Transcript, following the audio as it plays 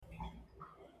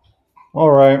All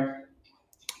right,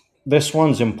 this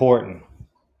one's important.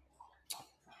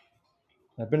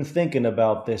 I've been thinking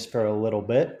about this for a little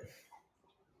bit,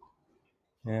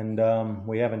 and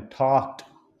we haven't talked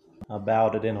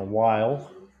about it in a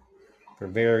while for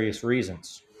various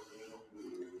reasons.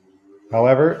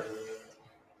 However,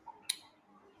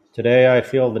 today I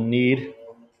feel the need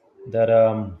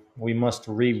that we must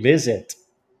revisit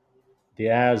the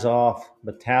Azov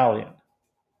battalion.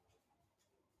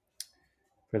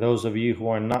 For those of you who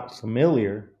are not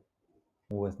familiar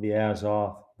with the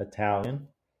Azov battalion,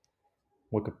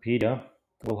 Wikipedia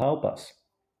will help us.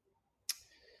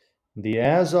 The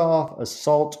Azov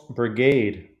Assault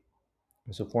Brigade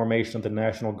is a formation of the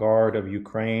National Guard of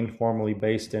Ukraine, formerly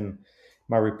based in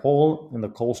Mariupol in the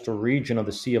coastal region of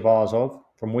the Sea of Azov,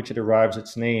 from which it derives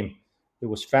its name. It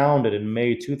was founded in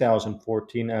May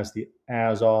 2014 as the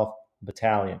Azov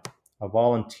Battalion, a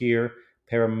volunteer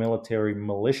paramilitary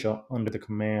militia under the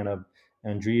command of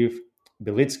Andriy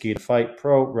Belitsky to fight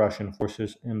pro-Russian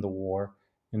forces in the war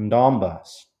in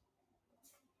Donbass.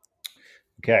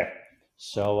 Okay,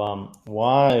 so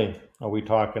why are we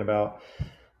talking about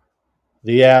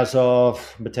the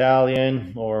Azov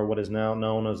Battalion, or what is now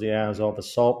known as the Azov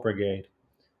Assault Brigade?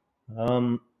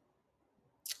 Um,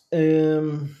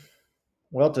 um,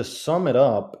 well, to sum it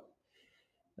up,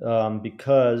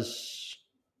 because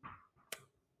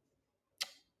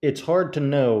it's hard to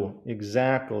know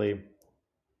exactly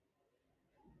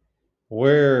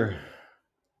where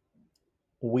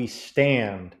we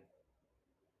stand,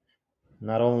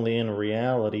 not only in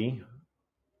reality,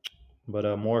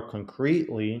 but more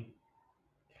concretely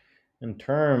in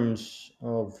terms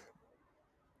of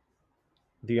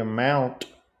the amount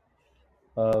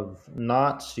of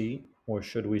Nazi, or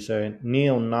should we say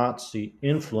neo Nazi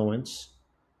influence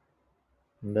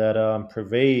that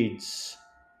pervades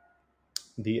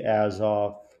the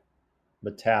Azov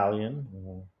battalion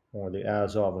or the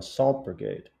Azov assault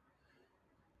brigade.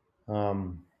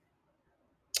 Um,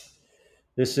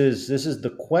 this is the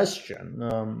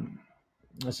question.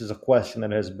 This is a question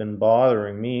that has been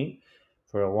bothering me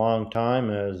for a long time,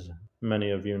 as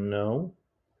many of you know,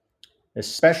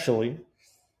 especially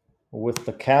with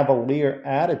the cavalier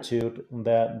attitude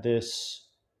that this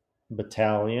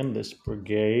battalion, this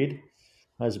brigade,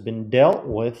 has been dealt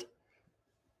with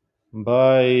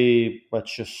by,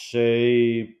 let's just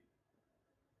say,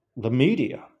 the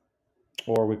media,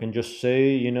 or we can just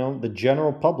say, the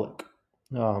general public.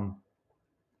 Um,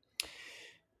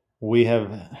 we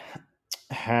have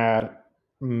had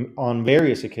on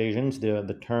various occasions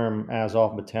the term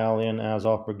Azov Battalion,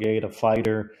 Azov Brigade, a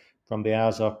fighter from the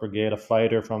Azov Brigade, a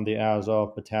fighter from the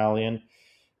Azov Battalion.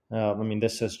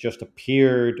 This has just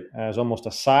appeared as almost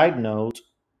a side note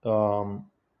um,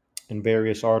 in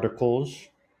various articles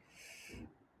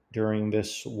during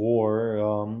this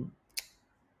war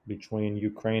between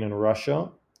Ukraine and Russia.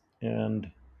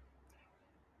 And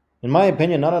in my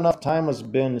opinion, not enough time has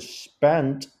been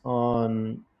spent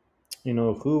on,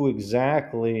 who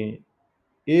exactly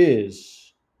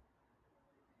is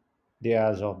the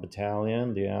Azov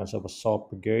Battalion, the Azov Assault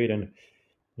Brigade, and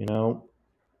you know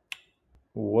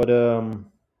what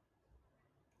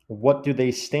what do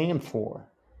they stand for?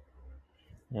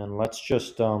 And let's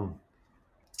just um,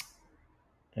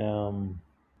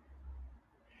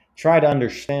 try to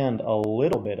understand a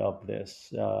little bit of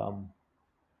this.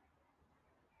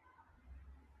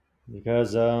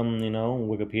 Because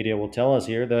Wikipedia will tell us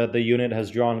here that the unit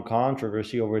has drawn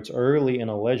controversy over its early and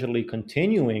allegedly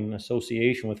continuing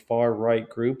association with far-right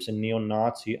groups and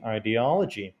neo-Nazi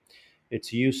ideology,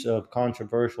 its use of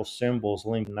controversial symbols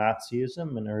linked to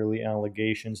Nazism, and early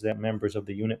allegations that members of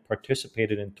the unit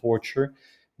participated in torture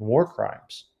and war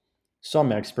crimes.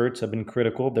 Some experts have been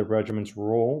critical of the regiment's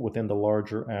role within the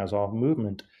larger Azov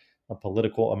movement, a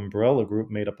political umbrella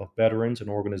group made up of veterans and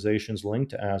organizations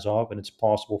linked to Azov and its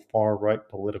possible far right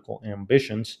political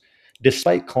ambitions,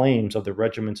 despite claims of the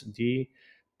regiment's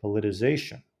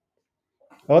depolitization.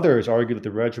 Others argue that the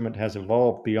regiment has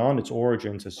evolved beyond its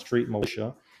origins as street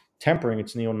militia, tempering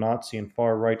its neo Nazi and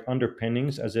far right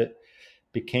underpinnings as it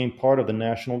became part of the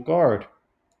National Guard.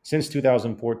 Since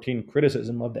 2014,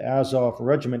 criticism of the Azov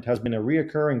regiment has been a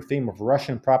reoccurring theme of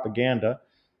Russian propaganda,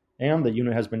 and the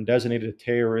unit has been designated a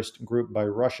terrorist group by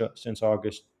Russia since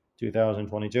August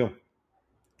 2022.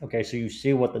 Okay, so you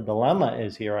see what the dilemma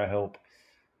is here, I hope.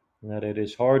 That it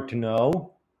is hard to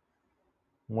know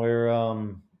where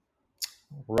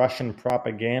Russian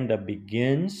propaganda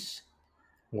begins,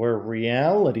 where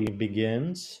reality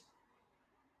begins,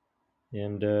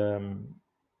 and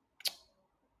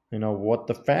what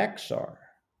the facts are.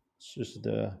 It's just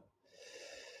the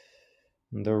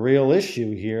real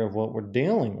issue here of what we're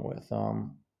dealing with.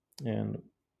 And,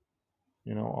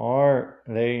 are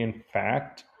they in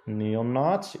fact neo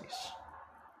Nazis?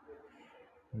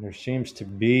 There seems to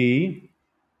be,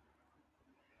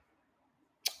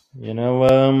 you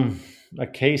know, a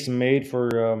case made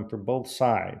for both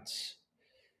sides.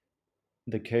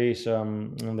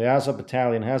 The Azov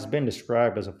battalion has been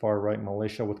described as a far right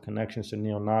militia with connections to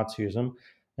neo Nazism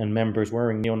and members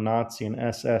wearing neo Nazi and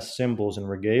SS symbols and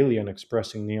regalia and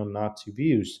expressing neo Nazi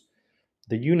views.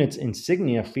 The unit's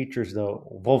insignia features the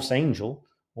Wolf's Angel,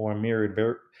 or a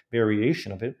mirrored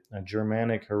variation of it, a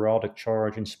Germanic heraldic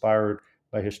charge inspired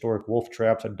by historic wolf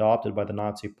traps adopted by the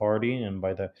Nazi Party and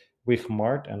by the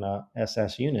Wehrmacht and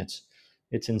SS units.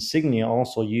 Its insignia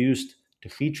also used to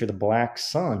feature the Black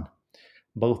Sun,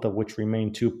 both of which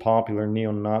remain two popular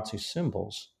neo Nazi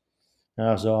symbols.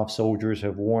 Azov soldiers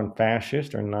have worn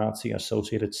fascist or Nazi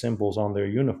associated symbols on their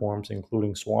uniforms,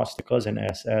 including swastikas and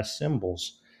SS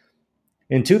symbols.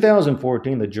 In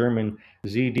 2014, the German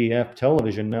ZDF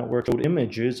television network showed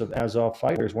images of Azov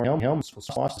fighters wearing helmets with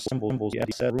swastika symbols,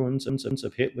 yet said ruins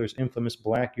of Hitler's infamous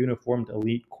black uniformed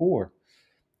elite corps.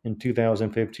 In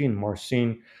 2015,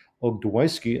 Marcin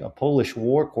Ogdowski, a Polish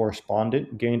war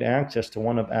correspondent, gained access to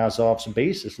one of Azov's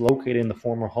bases located in the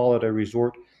former holiday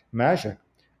resort Mazak.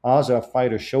 Azov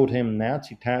fighters showed him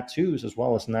Nazi tattoos as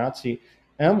well as Nazi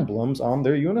emblems on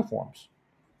their uniforms.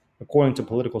 According to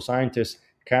political scientist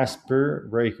Kasper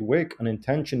Reykjavik, an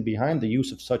intention behind the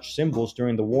use of such symbols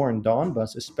during the war in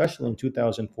Donbass, especially in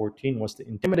 2014, was to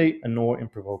intimidate, annoy,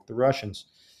 and provoke the Russians.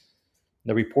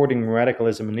 The Reporting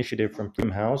Radicalism Initiative from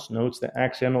Freedom House notes the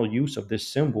accidental use of this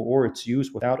symbol or its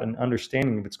use without an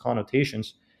understanding of its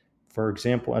connotations, for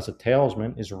example, as a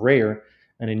talisman, is rare,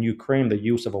 and in Ukraine, the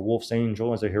use of a wolf's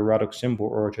angel as a heraldic symbol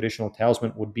or a traditional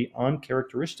talisman would be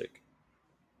uncharacteristic.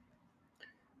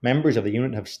 Members of the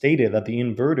unit have stated that the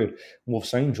inverted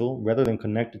wolf's angel, rather than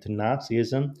connected to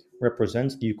Nazism,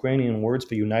 represents the Ukrainian words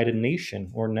for United Nation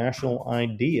or national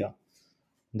idea.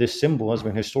 This symbol has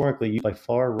been historically used by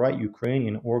far right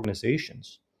Ukrainian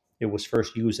organizations. It was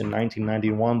first used in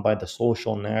 1991 by the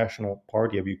Social National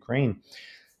Party of Ukraine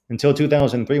until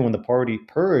 2003, when the party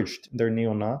purged their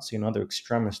neo Nazi and other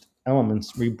extremist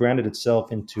elements, rebranded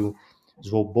itself into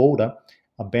Zvoboda,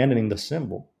 abandoning the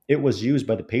symbol. It was used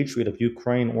by the Patriot of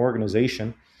Ukraine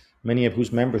organization, many of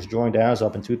whose members joined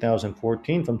Azov in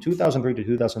 2014, from 2003 to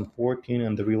 2014,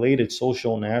 and the related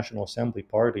Social National Assembly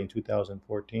Party in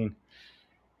 2014.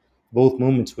 Both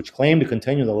movements which claim to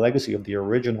continue the legacy of the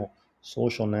original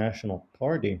Social National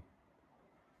Party.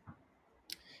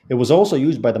 It was also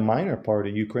used by the minor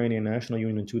party, Ukrainian National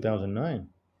Union, in 2009.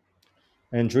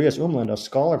 Andreas Umland, a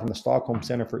scholar from the Stockholm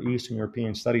Center for Eastern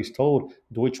European Studies, told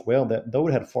Deutsche Welle that though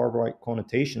it had far right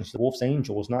connotations, the wolf's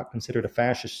angel was not considered a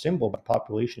fascist symbol by the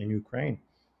population in Ukraine.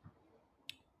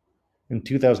 In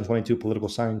 2022, political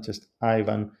scientist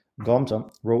Ivan Gomza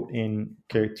wrote in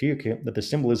Kertirke that the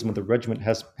symbolism of the regiment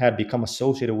had become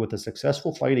associated with a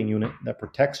successful fighting unit that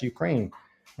protects Ukraine,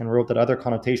 and wrote that other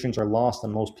connotations are lost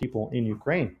on most people in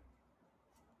Ukraine.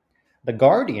 The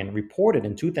Guardian reported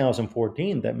in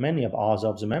 2014 that many of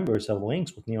Azov's members have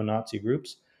links with neo Nazi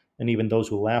groups, and even those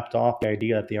who laughed off the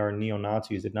idea that they are neo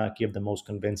Nazis did not give the most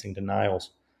convincing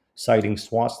denials, citing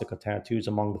swastika tattoos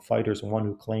among the fighters and one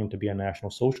who claimed to be a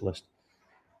National Socialist.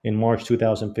 In March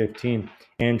 2015,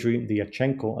 Andriy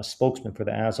Dyachenko, a spokesman for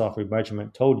the Azov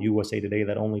regiment, told USA Today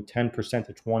that only 10%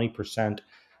 to 20%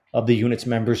 of the unit's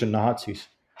members are Nazis.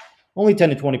 Only 10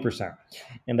 to 20%.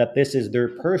 And that this is their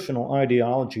personal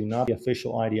ideology, not the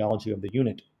official ideology of the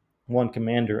unit. One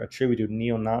commander attributed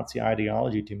neo Nazi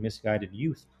ideology to misguided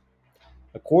youth.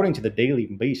 According to the Daily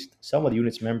Beast, some of the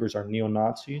unit's members are neo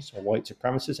Nazis or white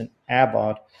supremacists and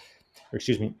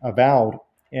avowed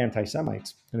anti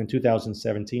Semites. And in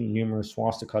 2017, numerous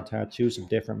swastika tattoos of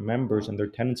different members and their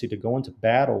tendency to go into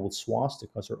battle with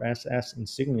swastikas or SS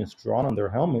insignias drawn on their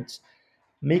helmets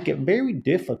make it very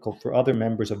difficult for other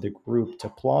members of the group to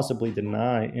plausibly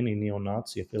deny any neo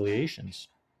Nazi affiliations.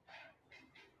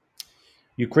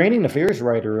 Ukrainian affairs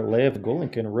writer Lev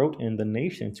Golinkin wrote in The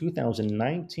Nation in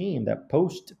 2019 that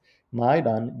post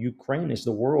Maidan, Ukraine is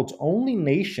the world's only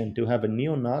nation to have a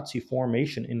neo Nazi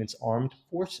formation in its armed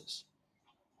forces.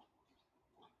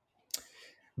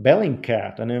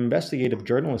 Bellingcat, an investigative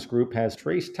journalist group, has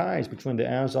traced ties between the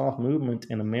Azov movement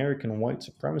and American white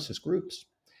supremacist groups.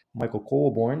 Michael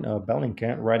Colborn of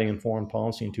Bellingcat, writing in Foreign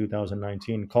Policy in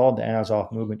 2019, called the Azov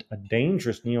movement a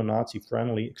dangerous neo-Nazi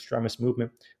friendly extremist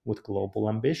movement with global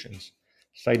ambitions,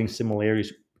 citing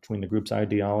similarities between the group's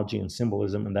ideology and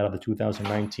symbolism and that of the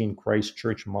 2019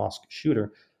 Christchurch mosque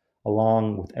shooter,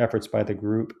 along with efforts by the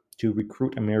group to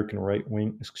recruit American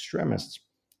right-wing extremists.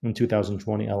 In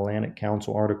 2020, Atlantic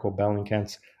Council article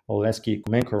Bellingcat's Oleski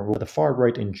Kumenko wrote that the far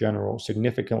right in general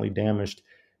significantly damaged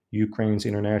Ukraine's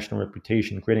international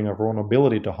reputation, creating a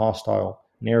vulnerability to hostile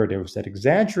narratives that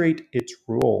exaggerate its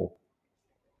role.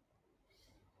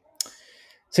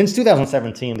 Since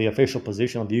 2017, the official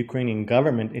position of the Ukrainian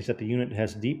government is that the unit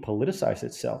has depoliticized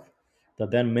itself. The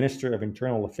then Minister of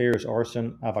Internal Affairs,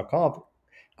 Arsen Avakov,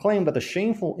 claimed that the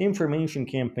shameful information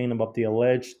campaign about the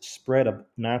alleged spread of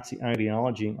Nazi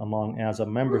ideology among Azov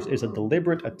members is a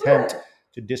deliberate attempt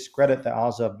to discredit the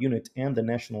Azov unit and the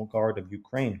National Guard of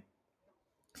Ukraine.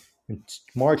 In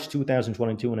March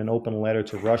 2022, in an open letter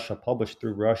to Russia published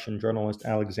through Russian journalist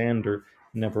Alexander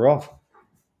Neverov,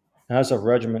 Azov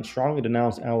Regiment strongly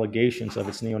denounced allegations of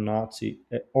its neo-Nazi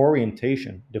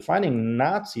orientation, defining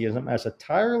Nazism as a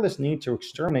tireless need to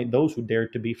exterminate those who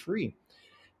dared to be free,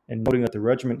 and noting that the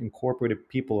regiment incorporated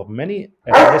people of many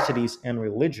ethnicities and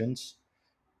religions,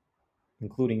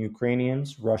 including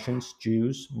Ukrainians, Russians,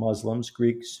 Jews, Muslims,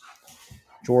 Greeks,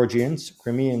 Georgians,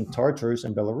 Crimean Tartars,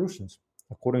 and Belarusians.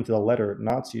 According to the letter,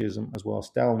 Nazism as well as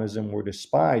Stalinism were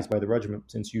despised by the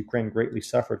regiment since Ukraine greatly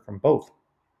suffered from both.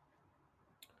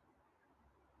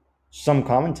 Some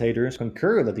commentators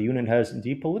concur that the unit has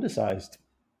depoliticized.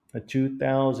 A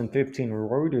 2015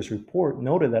 Reuters report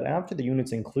noted that after the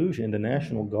unit's inclusion in the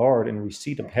National Guard and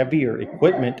receipt of heavier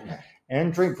equipment,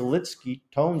 Andrei Belitsky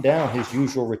toned down his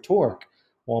usual rhetoric,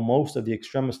 while most of the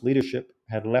extremist leadership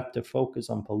had left to focus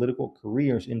on political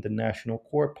careers in the National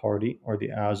Corps Party or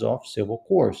the Azov Civil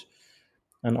Corps.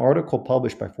 An article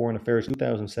published by Foreign Affairs in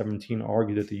 2017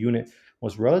 argued that the unit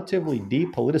was relatively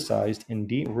depoliticized and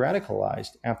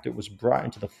de-radicalized after it was brought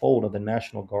into the fold of the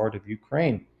National Guard of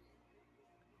Ukraine.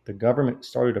 The government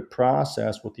started a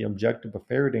process with the objective of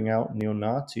ferreting out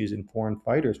neo-Nazis and foreign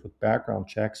fighters with background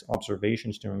checks,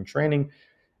 observations during training,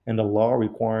 and a law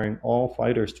requiring all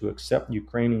fighters to accept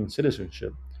Ukrainian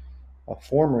citizenship. A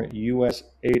former U.S.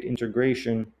 aid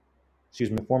integration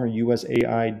former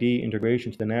USAID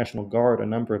integration to the National Guard, a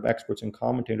number of experts and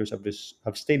commentators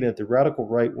have stated that the radical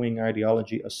right-wing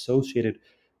ideology associated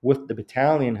with the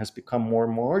battalion has become more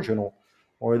marginal,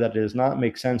 or that it does not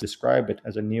make sense to describe it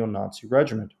as a neo-Nazi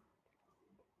regiment.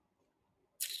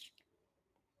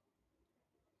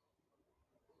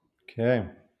 Okay.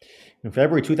 In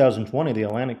February 2020, the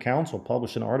Atlantic Council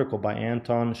published an article by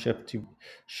Anton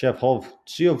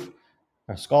Shevhovtsev,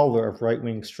 a scholar of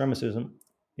right-wing extremism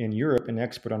in Europe and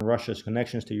expert on Russia's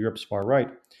connections to Europe's far right.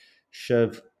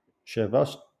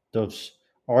 Shevastovs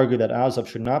argued that Azov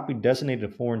should not be designated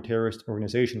a foreign terrorist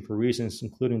organization for reasons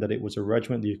including that it was a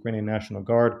regiment of the Ukrainian National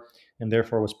Guard and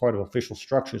therefore was part of official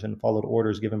structures and followed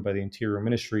orders given by the Interior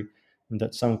Ministry, and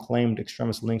that some claimed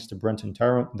extremist links to Brenton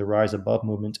Tarrant, the Rise Above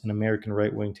movement, and American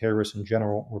right-wing terrorists in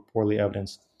general were poorly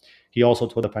evidenced. He also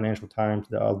told the Financial Times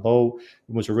that although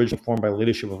it was originally formed by the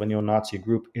leadership of a neo-Nazi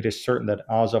group, it is certain that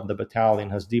Azov, the battalion,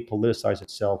 has depoliticized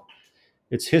itself.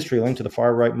 Its history linked to the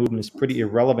far-right movement is pretty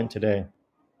irrelevant today.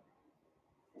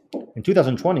 In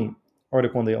 2020,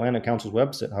 article on the Atlantic Council's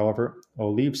website, however,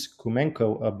 Olivs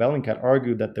Kumenko of Bellingcat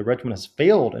argued that the regiment has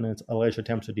failed in its alleged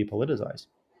attempts to depoliticize.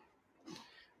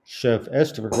 Chef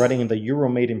Esther, writing in the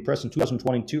Euromaidan Press in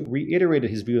 2022, reiterated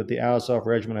his view that the Azov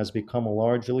regiment has become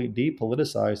largely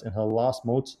depoliticized and has lost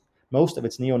most of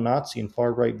its neo-Nazi and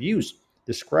far-right views,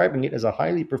 describing it as a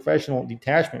highly professional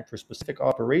detachment for specific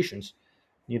operations,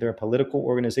 neither a political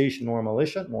organization nor a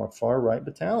militia nor a far-right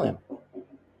battalion.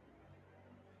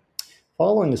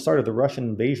 Following the start of the Russian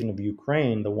invasion of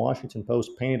Ukraine, the Washington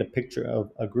Post painted a picture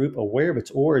of a group aware of its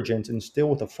origins and still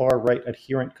with a far-right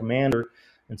adherent commander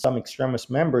and some extremist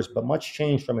members, but much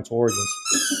changed from its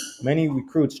origins. Many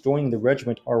recruits joining the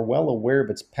regiment are well aware of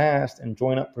its past and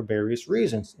join up for various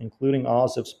reasons, including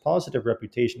Azov's positive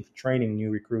reputation for training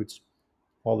new recruits.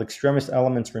 While extremist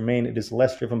elements remain, it is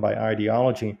less driven by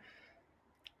ideology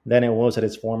than it was at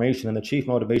its formation, and the chief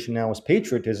motivation now is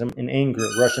patriotism and anger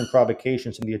at Russian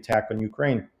provocations and the attack on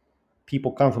Ukraine.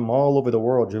 People come from all over the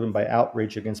world driven by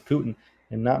outrage against Putin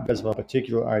and not because of a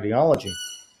particular ideology.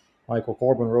 Michael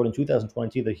Corbin wrote in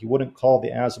 2022 that he wouldn't call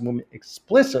the Azov movement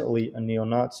explicitly a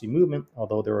neo-Nazi movement,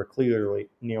 although there are clearly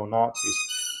neo-Nazis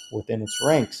within its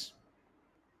ranks.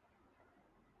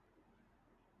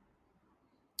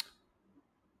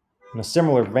 In a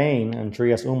similar vein,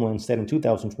 Andreas Umland said in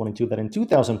 2022 that in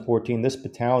 2014 this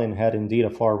battalion had indeed a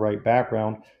far-right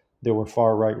background. There were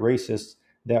far-right racists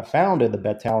that founded the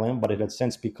battalion, but it had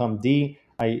since become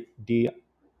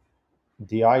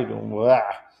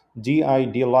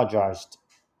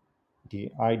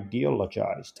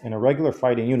de-ideologized in a regular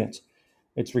fighting unit.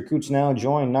 Its recruits now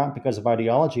join not because of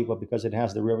ideology, but because it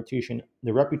has the reputation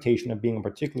of being a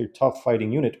particularly tough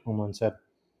fighting unit, Umland said.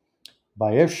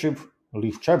 by Evshiv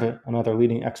Lifcheve, another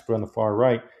leading expert on the far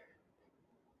right.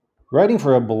 Writing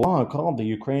for a blog called The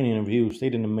Ukrainian View,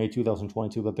 stated in May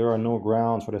 2022 that there are no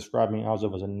grounds for describing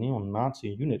Azov as a neo-Nazi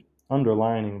unit,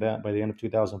 underlining that by the end of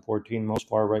 2014, most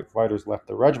far-right fighters left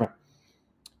the regiment.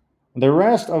 The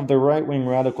rest of the right-wing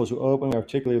radicals who openly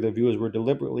articulated their views were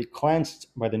deliberately cleansed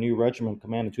by the new regiment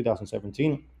command in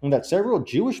 2017, and that several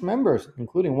Jewish members,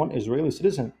 including one Israeli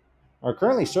citizen, are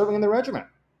currently serving in the regiment.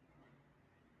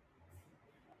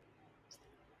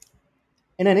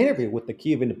 In an interview with the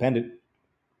Kiev Independent,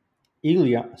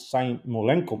 Ilya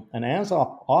Simolenko, an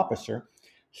Azov officer,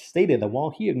 stated that while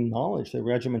he acknowledged the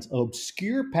regiment's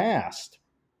obscure past,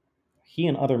 he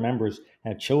and other members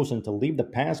had chosen to leave the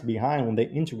past behind when they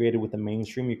integrated with the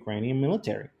mainstream Ukrainian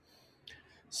military.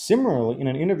 Similarly, in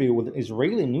an interview with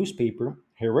Israeli newspaper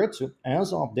Haaretz,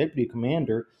 Azov deputy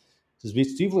commander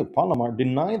Zvitsiva Palomar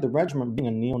denied the regiment being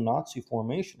a neo-Nazi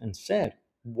formation and said,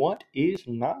 "What is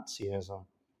Nazism?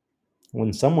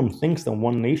 When someone thinks that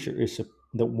one nation is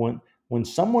that when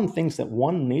someone thinks that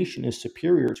one nation is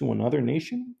superior to another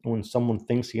nation, when someone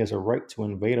thinks he has a right to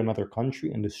invade another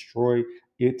country and destroy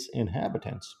its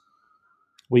inhabitants.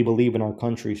 We believe in our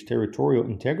country's territorial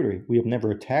integrity. We have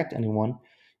never attacked anyone,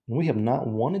 and we have not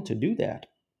wanted to do that."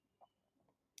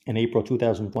 In April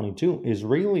 2022,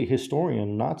 Israeli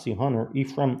historian Nazi hunter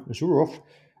Ephraim Zurov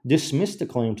dismissed the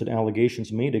claims that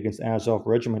allegations made against Azov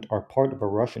regiment are part of a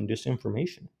Russian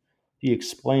disinformation. He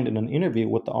explained in an interview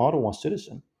with the Ottawa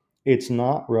Citizen, "It's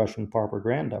not Russian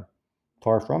propaganda.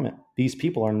 Far from it. These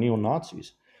people are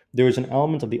neo-Nazis. There is an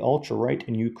element of the ultra-right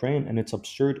in Ukraine, and it's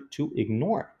absurd to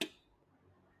ignore it."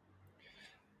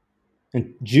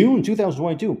 In June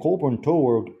 2022, Colborne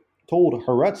told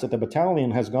Haaretz that the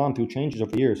battalion has gone through changes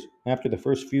over the years. After the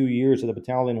first few years that the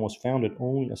battalion was founded,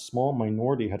 only a small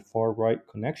minority had far-right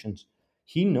connections.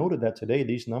 He noted that today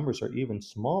these numbers are even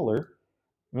smaller,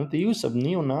 and that the use of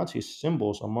neo-Nazi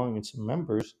symbols among its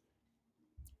members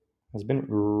has been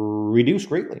reduced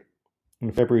greatly.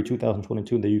 In February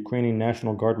 2022, the Ukrainian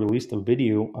National Guard released a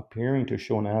video appearing to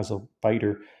show an Azov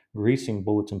fighter greasing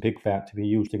bullets in pig fat to be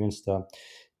used against the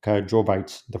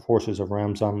Kadrovites, the forces of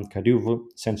Ramzan Kadyrov,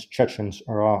 since Chechens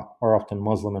are often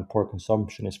Muslim and pork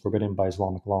consumption is forbidden by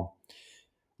Islamic law.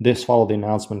 This followed the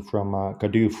announcement from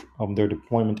Kadyrov of their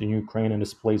deployment in Ukraine and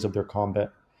displays of their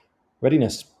combat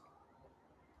readiness.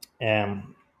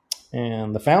 Um,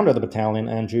 and the founder of the battalion,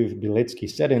 Andrew Biletsky,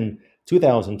 said in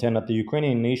 2010 that the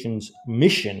Ukrainian nation's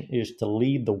mission is to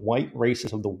lead the white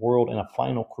races of the world in a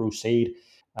final crusade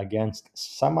against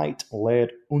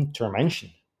Semite-led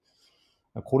Untermenschen.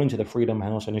 According to the Freedom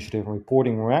House Initiative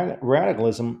reporting,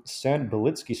 radicalism said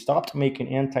Biletsky stopped making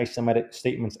anti-Semitic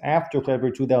statements after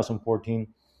February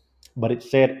 2014, but it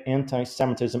said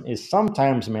anti-Semitism is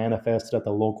sometimes manifested at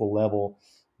the local level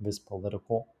of his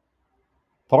political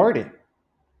party.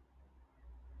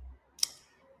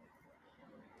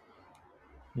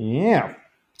 Yeah.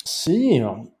 See,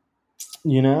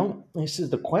 this is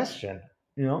the question.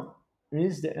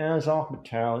 Is the Azov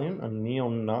battalion a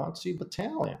neo-Nazi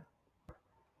battalion?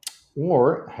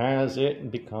 Or has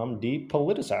it become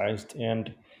depoliticized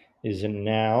and is it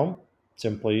now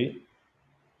simply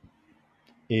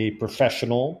a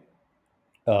professional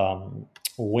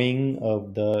wing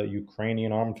of the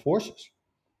Ukrainian armed forces?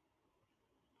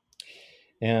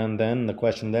 And then the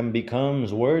question then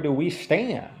becomes, where do we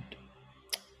stand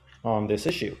on this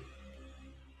issue?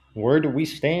 Where do we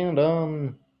stand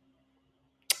on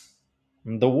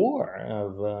the war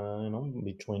of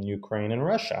between Ukraine and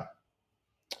Russia?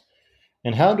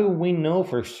 And how do we know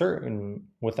for certain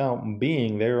without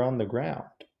being there on the ground?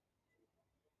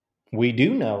 We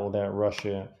do know that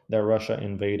Russia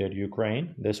invaded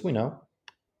Ukraine. This we know.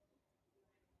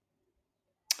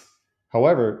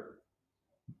 However,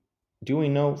 do we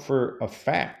know for a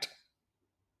fact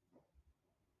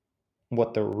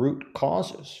what the root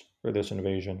causes for this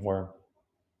invasion were?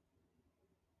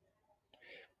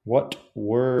 What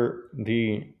were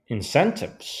the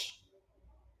incentives?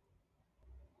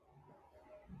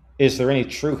 Is there any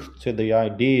truth to the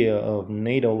idea of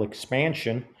NATO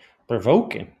expansion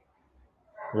provoking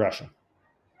Russia?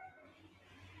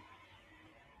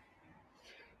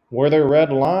 Were there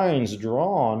red lines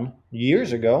drawn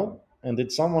years ago, and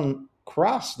did someone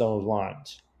cross those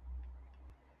lines?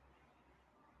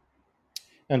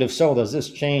 And if so, does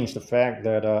this change the fact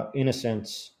that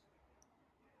innocent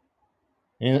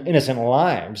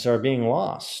lives are being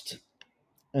lost?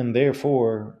 And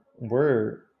therefore,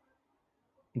 where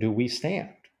do we stand?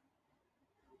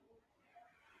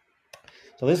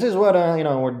 So this is what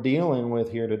we're dealing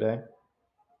with here today.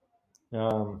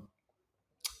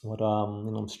 What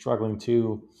I'm struggling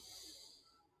to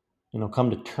come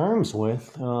to terms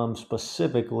with,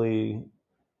 specifically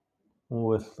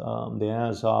with the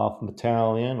Azov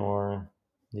Battalion or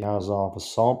the Azov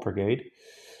Assault Brigade,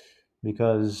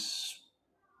 because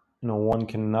one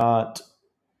cannot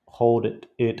hold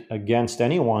it against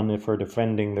anyone if they're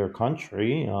defending their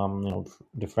country,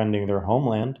 defending their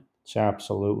homeland. It's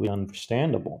absolutely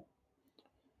understandable.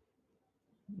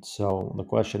 So the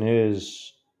question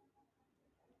is,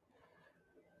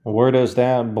 where does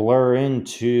that blur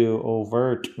into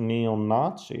overt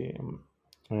neo-Nazi?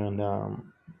 And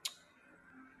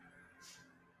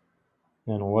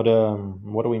what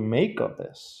do we make of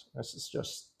this? This is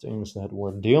just things that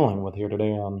we're dealing with here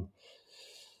today on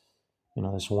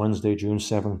this Wednesday, June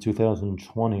 7th,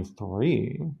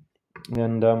 2023.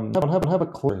 And I don't have a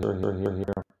clear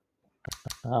here.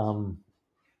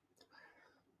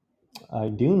 I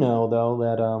do know though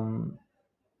that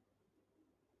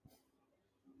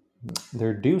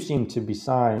there do seem to be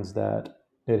signs that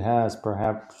it has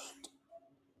perhaps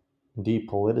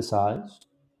depoliticized,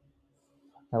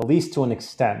 at least to an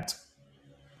extent.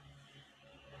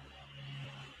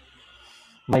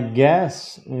 My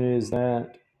guess is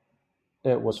that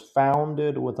it was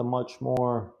founded with a much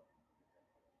more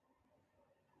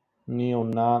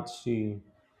neo-Nazi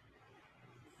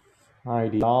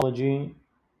ideology,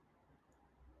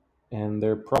 and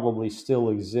there probably still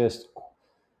exists,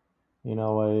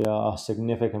 a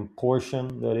significant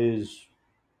portion that is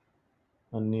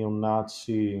a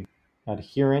neo-Nazi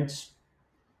adherence.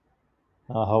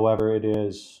 However, it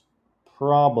has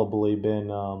probably been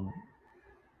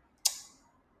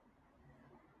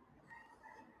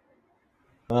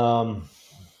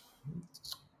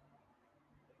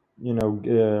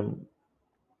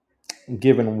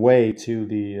given way to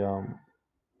the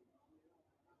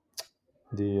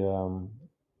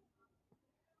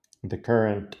the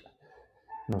current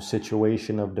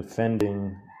situation of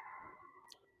defending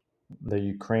the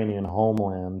Ukrainian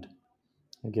homeland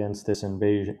against this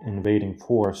invading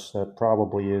force. That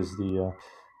probably is the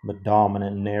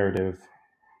dominant narrative,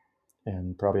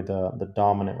 and probably the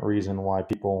dominant reason why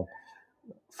people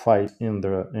fight in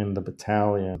the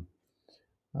battalion.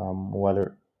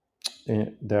 Whether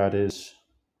that is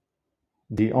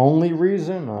the only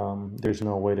reason, there's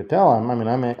no way to tell. I mean,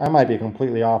 I might be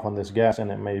completely off on this guess,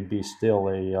 and it may be still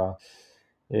a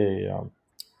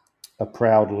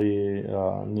proudly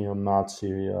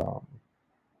neo-Nazi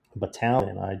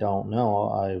battalion. I don't know.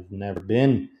 I've never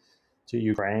been to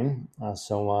Ukraine,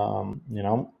 so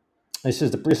this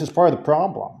is part of the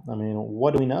problem. I mean,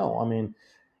 what do we know? I mean,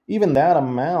 even that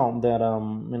amount that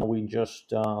we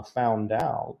just found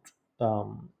out,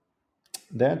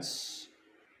 that's,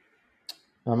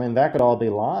 I mean, that could all be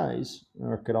lies,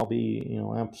 or it could all be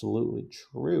absolutely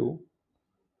true.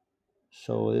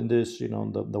 So in this,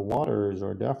 the waters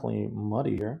are definitely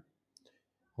muddy here.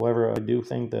 However, I do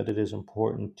think that it is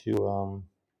important to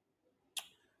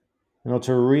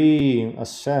to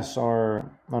reassess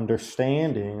our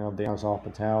understanding of the Azov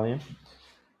Battalion,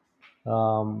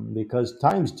 because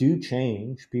times do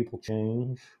change, people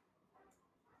change,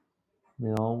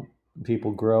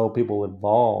 people grow, people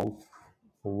evolve,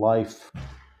 life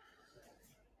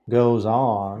goes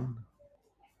on.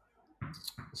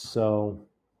 So,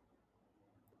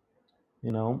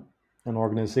 an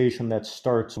organization that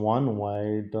starts one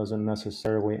way doesn't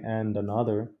necessarily end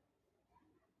another.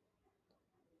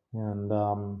 And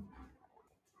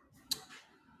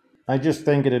I just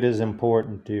think it is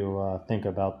important to think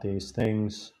about these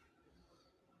things.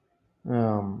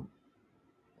 And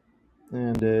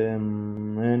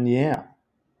yeah,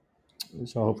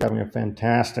 so I hope you're having a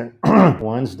fantastic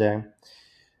Wednesday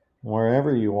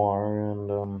wherever you are,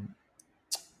 and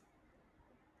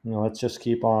let's just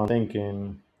keep on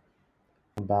thinking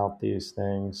about these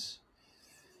things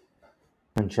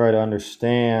and try to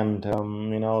understand.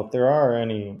 If there are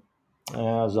any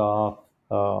Azov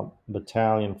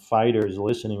battalion fighters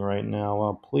listening right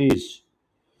now, please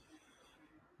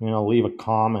leave a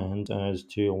comment as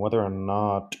to whether or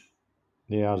not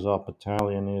the Azov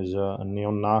battalion is a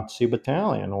neo-Nazi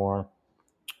battalion or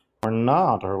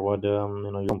not, or what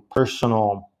your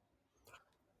personal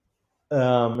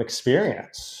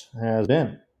experience has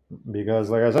been. Because,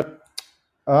 like I said,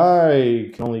 I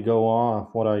can only go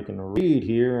off what I can read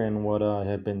here and what I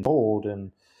have been told,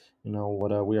 and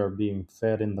what we are being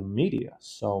fed in the media.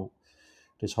 So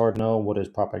it's hard to know what is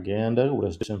propaganda, what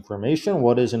is disinformation,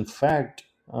 what is in fact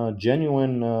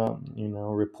genuine,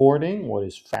 reporting, what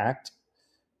is fact,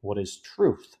 what is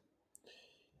truth.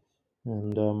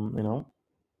 And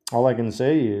all I can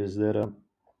say is that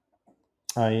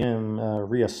I am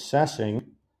reassessing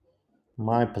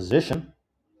my position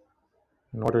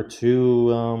in order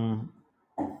to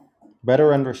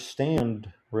better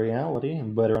understand reality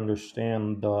and better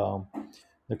understand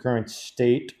the current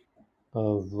state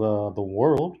of the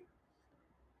world,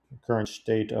 the current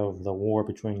state of the war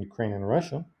between Ukraine and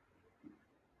Russia,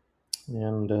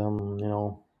 and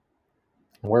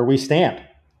where we stand.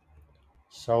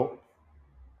 So,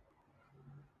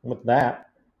 with that,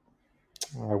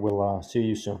 I will see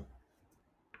you soon.